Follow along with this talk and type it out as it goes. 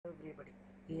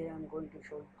Here I am going to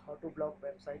show you how to block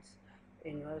websites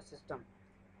in your system.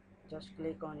 Just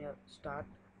click on your start,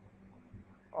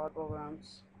 all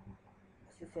programs,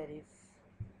 accessories,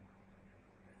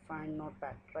 find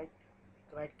notepad, right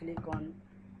click on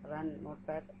run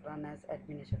notepad, run as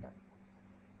administrator.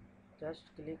 Just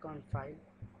click on file,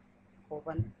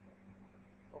 open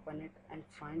it and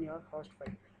find your host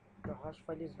file. The host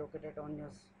file is located on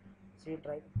your C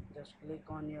drive. Just click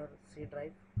on your C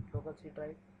drive, local C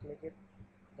drive, click it,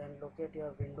 then locate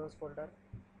your Windows folder,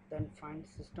 then find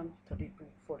system32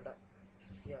 folder.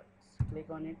 Here click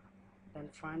on it, then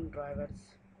find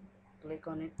drivers, click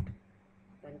on it,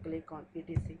 then click on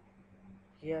etc.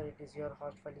 Here it is, your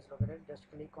host file is located. Just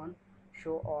click on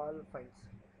show all files.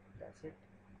 That's it.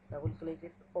 Double click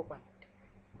it, open it.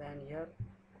 Then here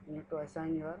you need to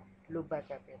assign your loopback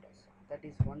IP address, that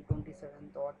is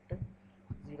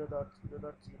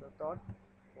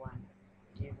 127.0.0.0.1.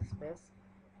 give space,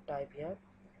 type here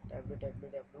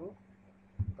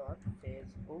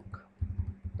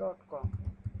www.facebook.com.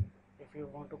 If you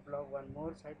want to block one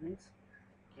more site, means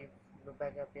give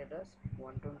loopback IP address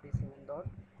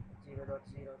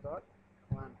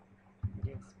 127.0.0.1.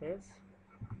 give space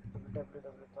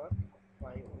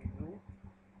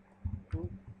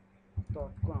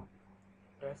www.you2.com.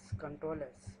 press Ctrl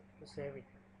S to save it.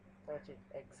 That's it.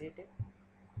 Exit it,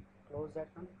 close that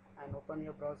one and open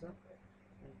your browser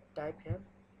and type here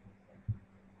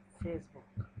Facebook.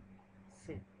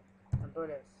 See,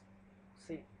 Ctrl S.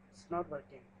 See, it's not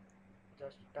working.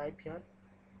 Just type here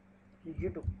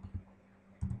YouTube.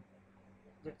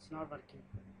 It's not working.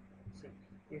 See,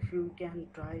 if you can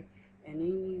try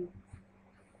any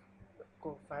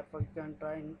Firefox, you can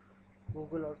try in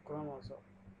Google or Chrome also.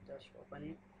 Just open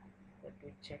it. Let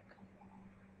me check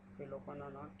if it will open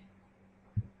or not.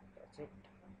 That's it.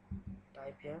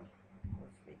 Type here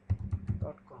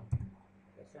facebook.com.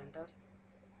 Press enter.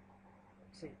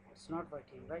 See, it's not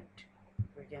working, right?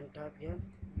 We can type here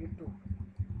YouTube.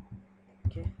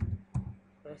 Okay,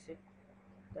 press it.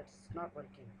 That's not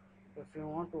working. If you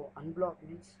want to unblock,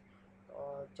 means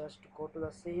just go to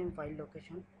the same file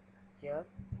location. Here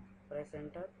press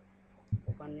enter,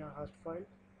 open your host file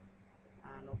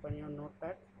and open your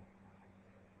notepad,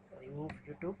 remove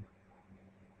YouTube,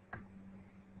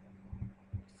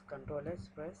 Ctrl S,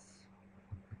 press,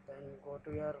 then go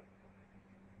to your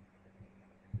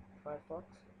Firefox,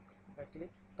 right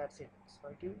click. That's it, it's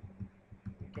working.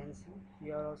 You can see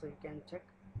here also, you can check,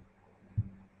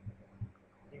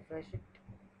 refresh it.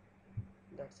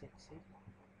 That's it. See,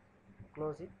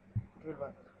 close it, it will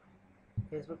work.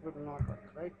 Facebook will not work,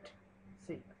 right?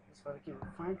 See, it's working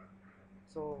fine.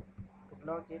 So to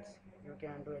block it, you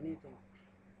can do anything.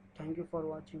 Thank you for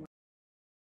watching.